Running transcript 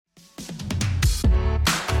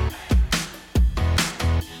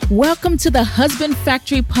Welcome to the Husband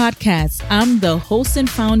Factory Podcast. I'm the host and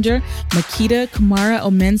founder, Makita Kamara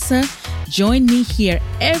Omensa. Join me here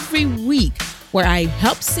every week where I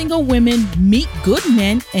help single women meet good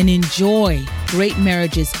men and enjoy great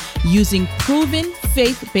marriages using proven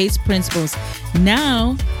faith-based principles.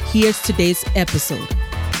 Now, here's today's episode.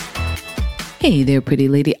 Hey there, pretty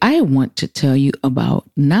lady. I want to tell you about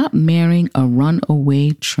not marrying a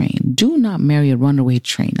runaway train. Do not marry a runaway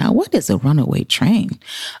train. Now, what is a runaway train?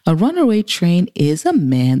 A runaway train is a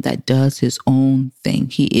man that does his own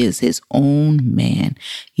thing. He is his own man.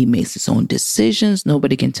 He makes his own decisions.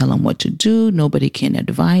 Nobody can tell him what to do. Nobody can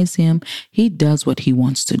advise him. He does what he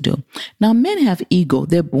wants to do. Now, men have ego.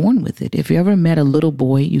 They're born with it. If you ever met a little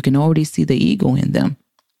boy, you can already see the ego in them.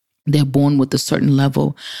 They're born with a certain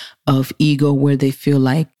level of ego where they feel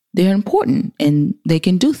like they're important and they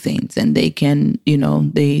can do things and they can,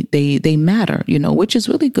 they matter, which is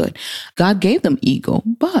really good. God gave them ego,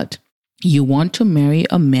 but you want to marry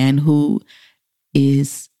a man who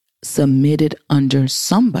is submitted under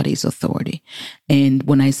somebody's authority. And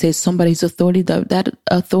when I say somebody's authority, that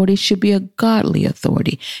authority should be a godly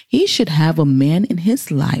authority. He should have a man in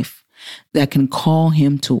his life that can call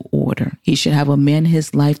him to order. He should have a man in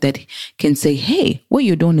his life that can say, hey, what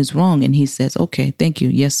you're doing is wrong. And he says, okay, thank you.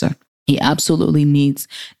 Yes, sir. He absolutely needs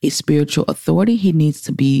a spiritual authority. He needs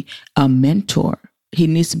to be a mentor. He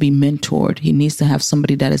needs to be mentored. He needs to have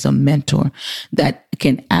somebody that is a mentor that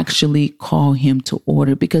can actually call him to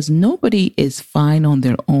order, because nobody is fine on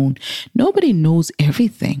their own. Nobody knows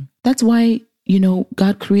everything. That's why,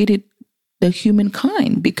 God created the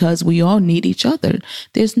humankind, because we all need each other.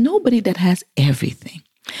 There's nobody that has everything.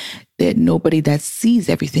 There's nobody that sees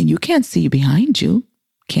everything. You can't see behind you,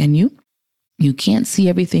 can you? You can't see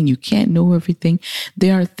everything. You can't know everything.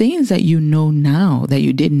 There are things that you know now that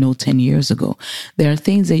you didn't know 10 years ago. There are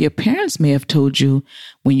things that your parents may have told you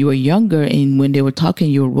when you were younger, and when they were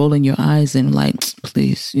talking, you were rolling your eyes and like,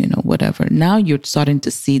 please, whatever. Now you're starting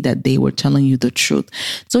to see that they were telling you the truth.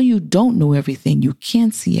 So you don't know everything. You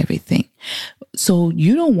can't see everything. So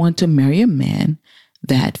you don't want to marry a man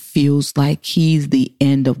that feels like he's the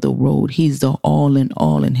end of the road. He's the all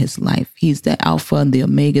in his life. He's the Alpha and the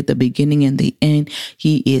Omega, the beginning and the end.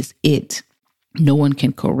 He is it. No one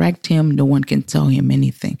can correct him. No one can tell him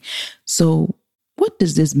anything. So what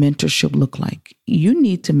does this mentorship look like? You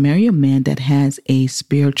need to marry a man that has a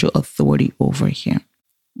spiritual authority over him.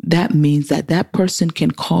 That means that person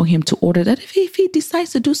can call him to order. That if he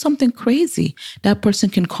decides to do something crazy, that person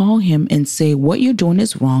can call him and say, what you're doing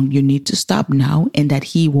is wrong. You need to stop now. And that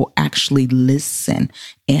he will actually listen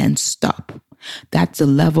and stop. That's the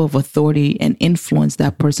level of authority and influence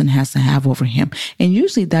that person has to have over him. And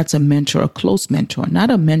usually that's a mentor, a close mentor, not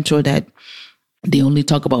a mentor that they only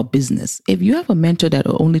talk about business. If you have a mentor that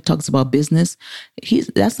only talks about business,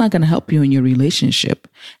 that's not going to help you in your relationship. It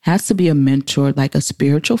has to be a mentor, like a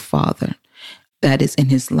spiritual father that is in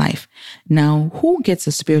his life. Now, who gets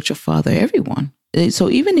a spiritual father? Everyone. So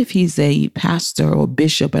even if he's a pastor or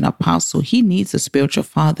bishop and apostle, he needs a spiritual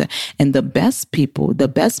father. And the best people, the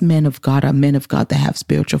best men of God are men of God that have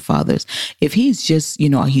spiritual fathers. If he's just,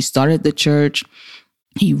 he started the church,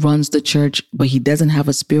 he runs the church, but he doesn't have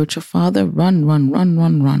a spiritual father,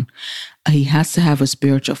 run. He has to have a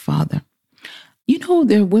spiritual father.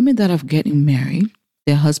 There are women that are getting married.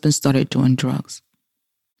 Their husband started doing drugs.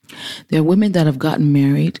 There are women that have gotten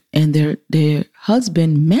married and their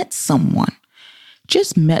husband met someone,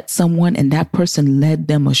 and that person led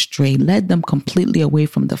them astray, led them completely away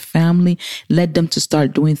from the family, led them to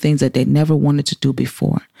start doing things that they never wanted to do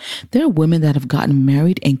before. There are women that have gotten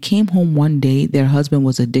married and came home one day, their husband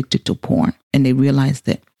was addicted to porn, and they realized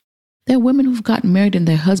it. There are women who've gotten married and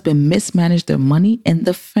their husband mismanaged their money and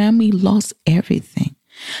the family lost everything.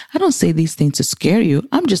 I don't say these things to scare you.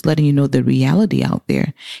 I'm just letting you know the reality out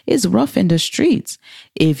there. It's rough in the streets.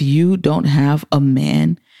 If you don't have a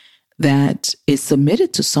man that is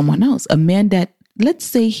submitted to someone else, a man that, let's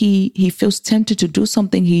say he feels tempted to do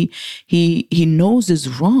something he knows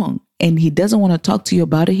is wrong and he doesn't want to talk to you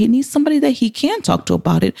about it. He needs somebody that he can talk to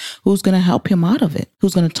about it, who's going to help him out of it,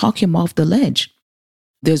 who's going to talk him off the ledge.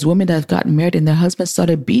 There's women that have gotten married and their husband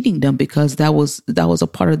started beating them because that was a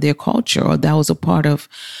part of their culture, or that was a part of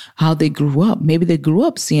how they grew up. Maybe they grew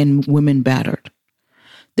up seeing women battered.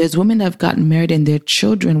 There's women that have gotten married and their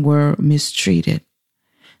children were mistreated.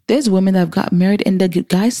 There's women that have gotten married and the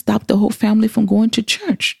guy stopped the whole family from going to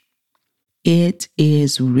church. It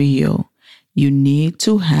is real. You need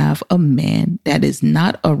to have a man that is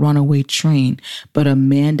not a runaway train, but a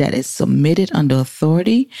man that is submitted under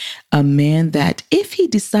authority, a man that if he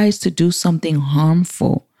decides to do something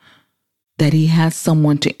harmful, that he has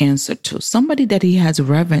someone to answer to, somebody that he has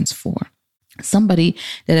reverence for. Somebody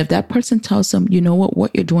that if that person tells him, you know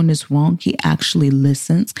what you're doing is wrong, he actually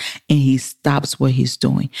listens and he stops what he's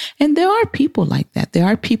doing. And there are people like that. There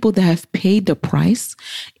are people that have paid the price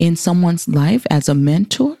in someone's life as a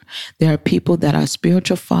mentor. There are people that are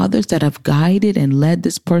spiritual fathers that have guided and led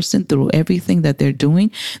this person through everything that they're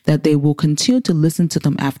doing, that they will continue to listen to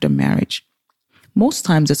them after marriage. Most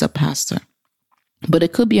times it's a pastor. But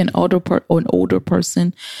it could be an older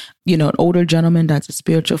person, an older gentleman that's a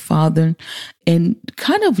spiritual father. And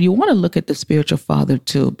kind of you want to look at the spiritual father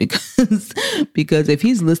too, because if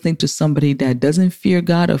he's listening to somebody that doesn't fear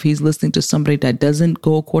God, or if he's listening to somebody that doesn't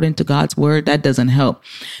go according to God's word, that doesn't help,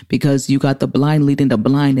 because you got the blind leading the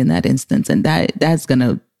blind in that instance. And that's going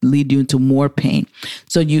to lead you into more pain.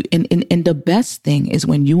 So and the best thing is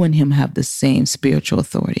when you and him have the same spiritual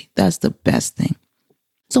authority. That's the best thing.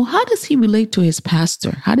 So how does he relate to his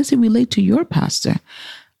pastor? How does he relate to your pastor?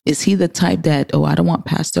 Is he the type that, I don't want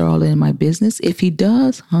pastor all in my business? If he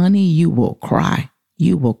does, honey, you will cry.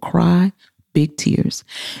 You will cry big tears.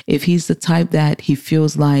 If he's the type that he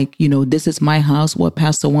feels like, this is my house, what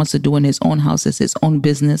pastor wants to do in his own house is his own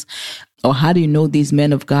business. Or how do you know these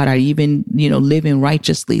men of God are even, living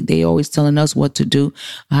righteously? They always telling us what to do.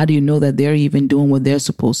 How do you know that they're even doing what they're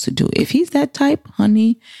supposed to do? If he's that type,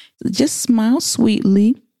 honey, just smile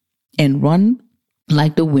sweetly and run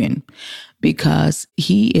like the wind, because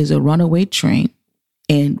he is a runaway train.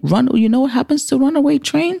 And you know what happens to runaway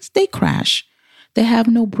trains? They crash. They have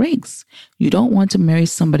no brakes. You don't want to marry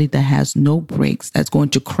somebody that has no brakes, that's going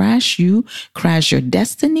to crash you, crash your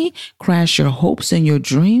destiny, crash your hopes and your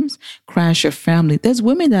dreams, crash your family. There's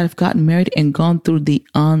women that have gotten married and gone through the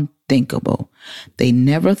unthinkable. They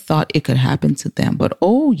never thought it could happen to them. But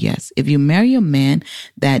oh yes, if you marry a man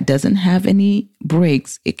that doesn't have any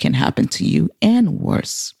brakes, it can happen to you, and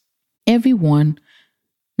worse. Everyone,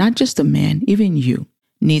 not just a man, even you,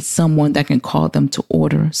 needs someone that can call them to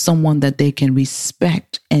order, someone that they can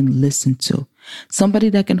respect and listen to, somebody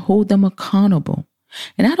that can hold them accountable.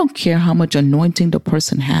 And I don't care how much anointing the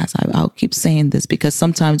person has. I'll keep saying this, because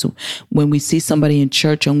sometimes when we see somebody in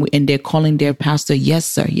church and they're calling their pastor, yes,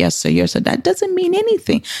 sir, yes, sir, yes, sir, that doesn't mean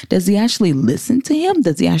anything. Does he actually listen to him?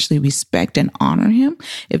 Does he actually respect and honor him?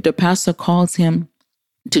 If the pastor calls him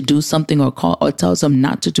to do something or tells him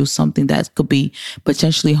not to do something that could be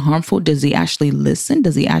potentially harmful, does he actually listen?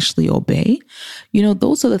 Does he actually obey?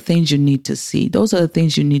 Those are the things you need to see. Those are the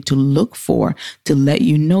things you need to look for to let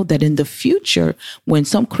you know that in the future, when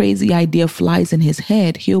some crazy idea flies in his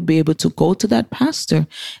head, he'll be able to go to that pastor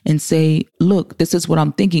and say, look, this is what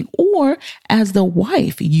I'm thinking. Or as the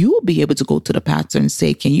wife, you'll be able to go to the pastor and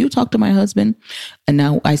say, can you talk to my husband? And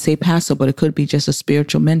now I say pastor, but it could be just a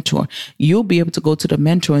spiritual mentor. You'll be able to go to the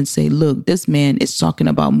mentor and say, look, this man is talking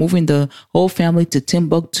about moving the whole family to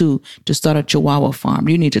Timbuktu to start a Chihuahua farm.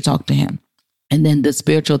 You need to talk to him. And then the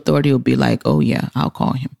spiritual authority will be like, oh yeah, I'll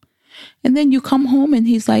call him. And then you come home and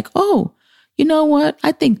he's like, oh, you know what?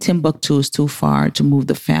 I think Timbuktu is too far to move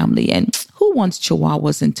the family. And who wants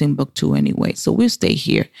Chihuahuas in Timbuktu anyway? So we'll stay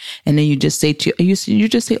here. And then you just say you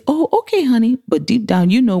just say, oh, okay, honey. But deep down,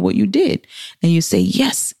 you know what you did. And you say,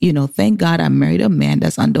 yes, thank God I married a man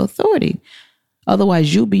that's under authority.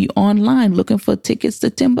 Otherwise, you'll be online looking for tickets to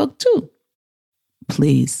Timbuktu.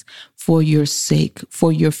 Please, for your sake,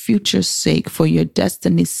 for your future's sake, for your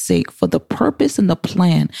destiny's sake, for the purpose and the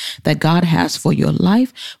plan that God has for your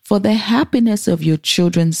life, for the happiness of your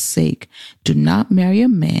children's sake, do not marry a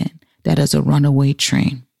man that is a runaway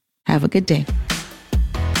train. Have a good day.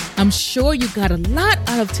 I'm sure you got a lot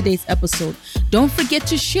out of today's episode. Don't forget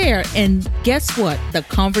to share. And guess what? The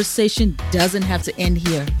conversation doesn't have to end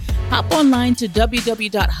here. Hop online to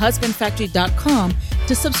www.husbandfactory.com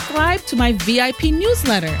to subscribe to my VIP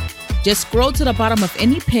newsletter. Just scroll to the bottom of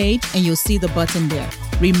any page and you'll see the button there.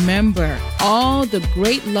 Remember, all the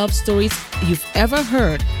great love stories you've ever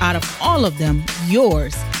heard, out of all of them,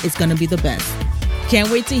 yours is going to be the best. Can't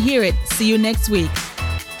wait to hear it. See you next week.